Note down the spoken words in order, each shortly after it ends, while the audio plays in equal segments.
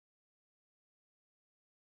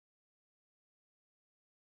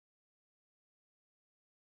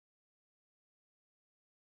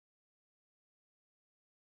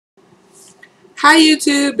Hi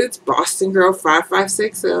YouTube, it's Boston Girl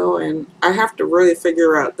 5560 and I have to really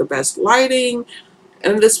figure out the best lighting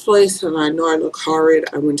in this place, and I know I look horrid.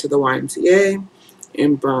 I went to the YMCA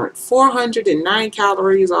and burnt 409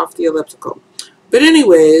 calories off the elliptical. But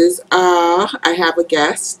anyways, I have a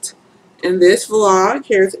guest in this vlog.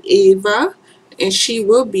 Here's Ava, and she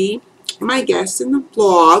will be my guest in the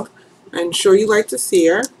vlog. I'm sure you like to see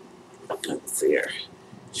her. Let's see her.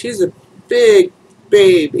 She's a big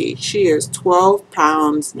baby. She is 12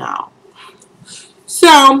 pounds now.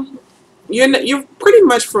 So, you're pretty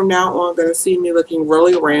much from now on going to see me looking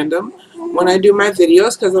really random when I do my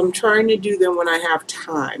videos, because I'm trying to do them when I have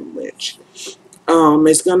time, which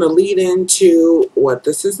is going to lead into what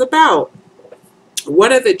this is about.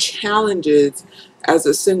 What are the challenges as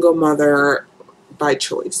a single mother by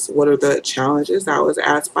choice? What are the challenges? I was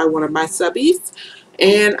asked by one of my subbies,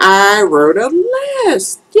 and I wrote a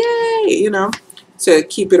list. Yay! To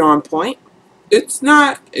keep it on point. It's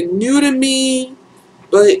not new to me,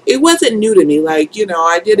 but it wasn't new to me. I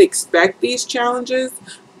did expect these challenges,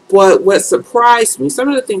 but what surprised me, some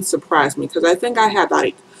of the things surprised me, because I think I had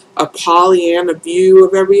like a Pollyanna view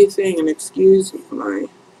of everything, and excuse my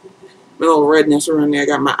little redness around there. I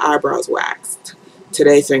got my eyebrows waxed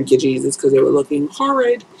today, thank you Jesus, because they were looking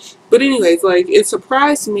horrid. But anyways, it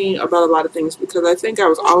surprised me about a lot of things, because I think I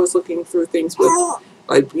was always looking through things with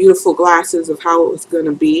like beautiful glasses of how it was going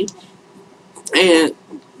to be. And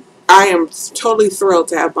I am totally thrilled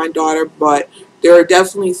to have my daughter, but there are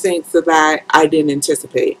definitely things that I didn't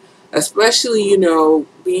anticipate. Especially,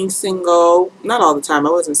 being single. Not all the time. I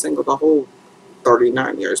wasn't single the whole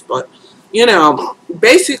 39 years, but,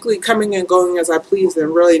 basically coming and going as I pleased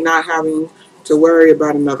and really not having to worry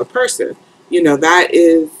about another person. That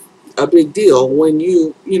is a big deal when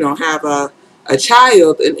have a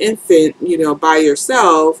child, an infant, by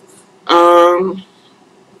yourself.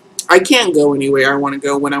 I can't go anywhere I want to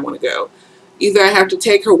go when I want to go. Either I have to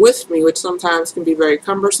take her with me, which sometimes can be very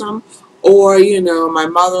cumbersome, or, my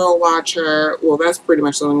mother will watch her. Well, that's pretty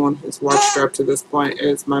much the only one who's watched her up to this point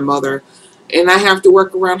is my mother. And I have to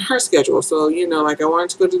work around her schedule. So, I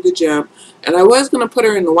wanted to go to the gym, and I was going to put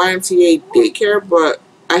her in the YMCA daycare, but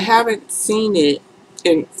I haven't seen it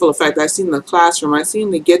in full effect. I've seen the classroom. I've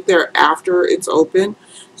seen to get there after it's open.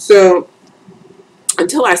 So,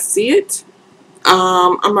 until I see it,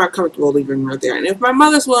 I'm not comfortable leaving her there. And if my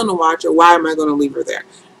mother's willing to watch her, why am I going to leave her there?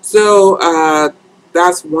 So,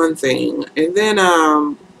 that's one thing. And then,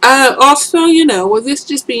 also, with this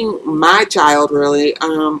just being my child, really,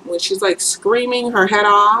 when she's like screaming her head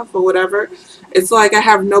off or whatever, it's like I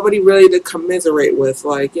have nobody really to commiserate with.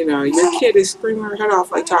 Your kid is screaming her head off,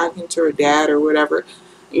 like talking to her dad or whatever,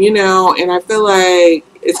 and I feel like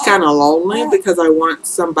it's kind of lonely, because I want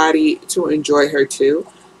somebody to enjoy her too.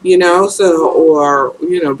 Or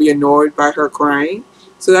be annoyed by her crying.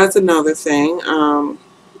 So that's another thing.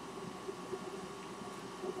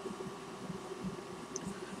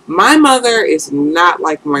 My mother is not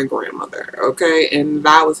like my grandmother, okay? And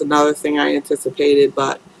that was another thing I anticipated,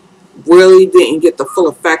 but really didn't get the full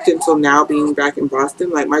effect until now, being back in Boston.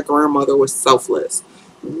 Like, my grandmother was selfless.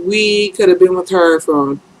 We could have been with her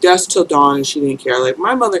from dusk till dawn and she didn't care. Like,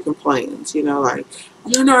 my mother complains, like,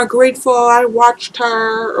 you're not grateful I watched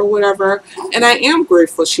her or whatever. And I am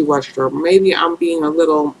grateful she watched her. Maybe I'm being a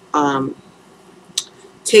little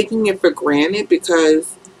taking it for granted,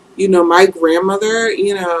 because my grandmother,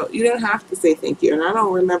 you don't have to say thank you. And I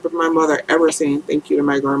don't remember my mother ever saying thank you to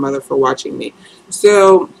my grandmother for watching me.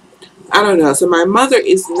 So, I don't know. So, my mother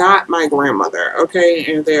is not my grandmother,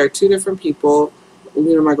 okay? And they are two different people.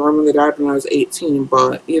 My grandmother died when I was 18,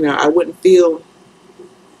 but, I wouldn't feel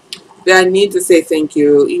that I need to say thank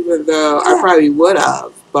you, even though I probably would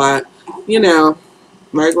have. But,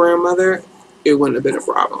 my grandmother, it wouldn't have been a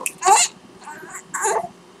problem.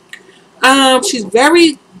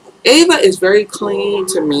 Ava is very clingy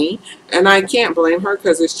to me, and I can't blame her,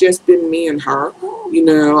 because it's just been me and her.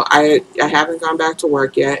 I haven't gone back to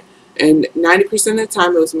work yet, and 90% of the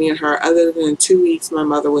time it was me and her, other than 2 weeks my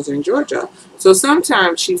mother was in Georgia. So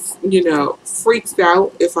sometimes she, freaks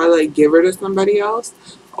out if I, give her to somebody else,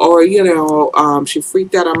 or, she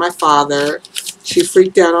freaked out on my father, she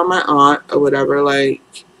freaked out on my aunt, or whatever.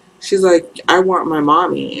 She's like, I want my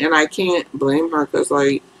mommy, and I can't blame her, because,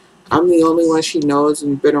 I'm the only one she knows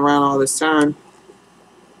and been around all this time.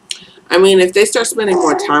 I mean, if they start spending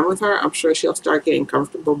more time with her, I'm sure she'll start getting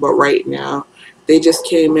comfortable. But right now, they just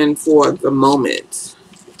came in for the moment.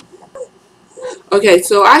 Okay,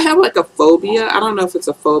 so I have a phobia. I don't know if it's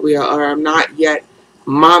a phobia, or I'm not yet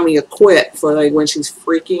mommy equipped for when she's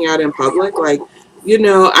freaking out in public. You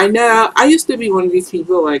know I used to be one of these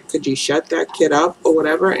people like, could you shut that kid up or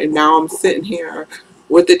whatever, and now I'm sitting here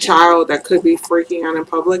with the child that could be freaking out in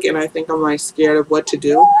public, and I think I'm like scared of what to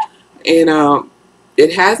do. And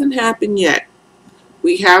it hasn't happened yet.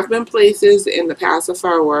 We have been places in the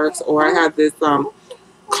pacifier works, or I had this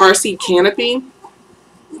car seat canopy,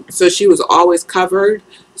 so she was always covered.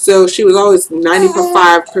 So she was always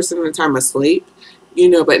 95% of the time asleep, you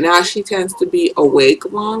know, but now she tends to be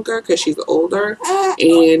awake longer because she's older.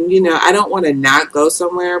 And, you know, I don't want to not go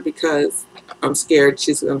somewhere because I'm scared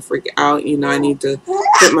she's going to freak out. You know, I need to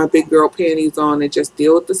put my big girl panties on and just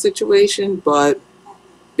deal with the situation. But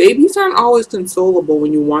babies aren't always consolable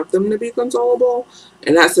when you want them to be consolable.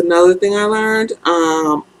 And that's another thing I learned.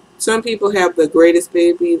 Some people have the greatest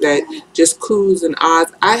baby that just coos and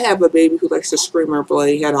ahs. I have a baby who likes to scream her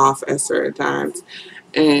bloody head off at certain times.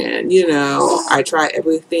 And, you know, I try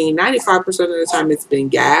everything. 95% of the time it's been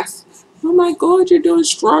gas. Oh my God, you're doing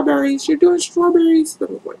strawberries. You're doing strawberries.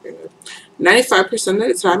 95% of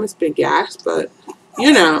the time it's been gas, but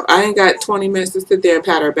you know, I ain't got 20 minutes to sit there and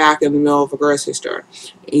pat her back in the middle of a grocery store.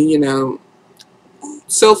 And, you know,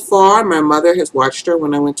 so far my mother has watched her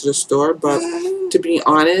when I went to the store, but to be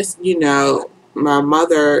honest, you know, my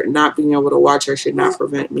mother not being able to watch her should not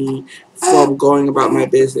prevent me from going about my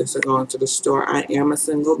business and going to the store. I am a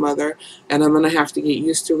single mother, and I'm going to have to get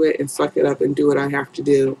used to it and suck it up and do what I have to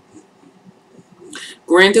do.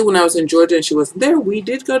 Granted, when I was in Georgia and she wasn't there, we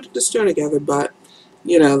did go to the store together, but,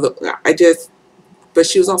 you know, but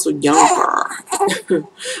she was also younger.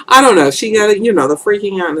 I don't know. She got, you know, the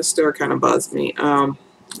freaking out in the store kind of buzzed me.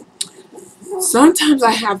 Sometimes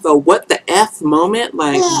I have the what the F moment,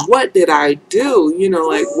 like, what did I do? You know,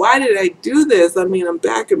 like, why did I do this? I mean, I'm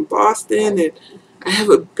back in Boston and I have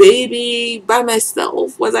a baby by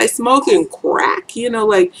myself. Was I smoking crack? You know,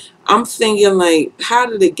 like, I'm thinking, like, how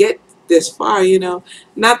did it get this far? You know,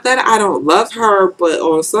 not that I don't love her, but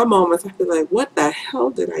on some moments I feel like, what the hell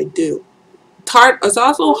did I do? It's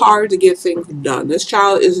also hard to get things done. This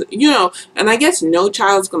child is, you know, and I guess no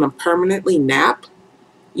child's going to permanently nap.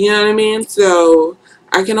 You know what I mean? So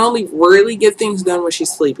I can only really get things done when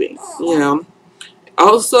she's sleeping, you know.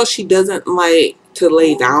 Also, she doesn't like to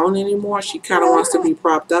lay down anymore. She kind of wants to be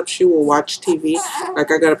propped up. She will watch TV.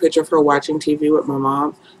 Like, I got a picture of her watching TV with my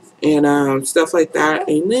mom and stuff like that.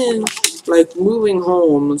 And then, like, moving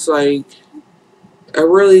home, it's like, I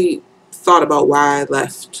really thought about why I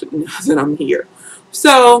left now that I'm here.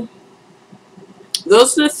 So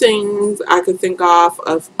those are the things I could think of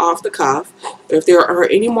off the cuff. If there are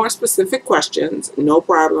any more specific questions, no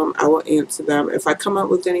problem, I will answer them. If I come up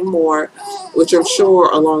with any more, which I'm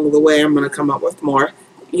sure along the way I'm going to come up with more,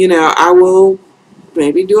 you know, I will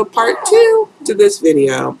maybe do a part 2 to this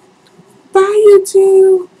video. Bye,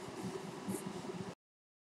 YouTube.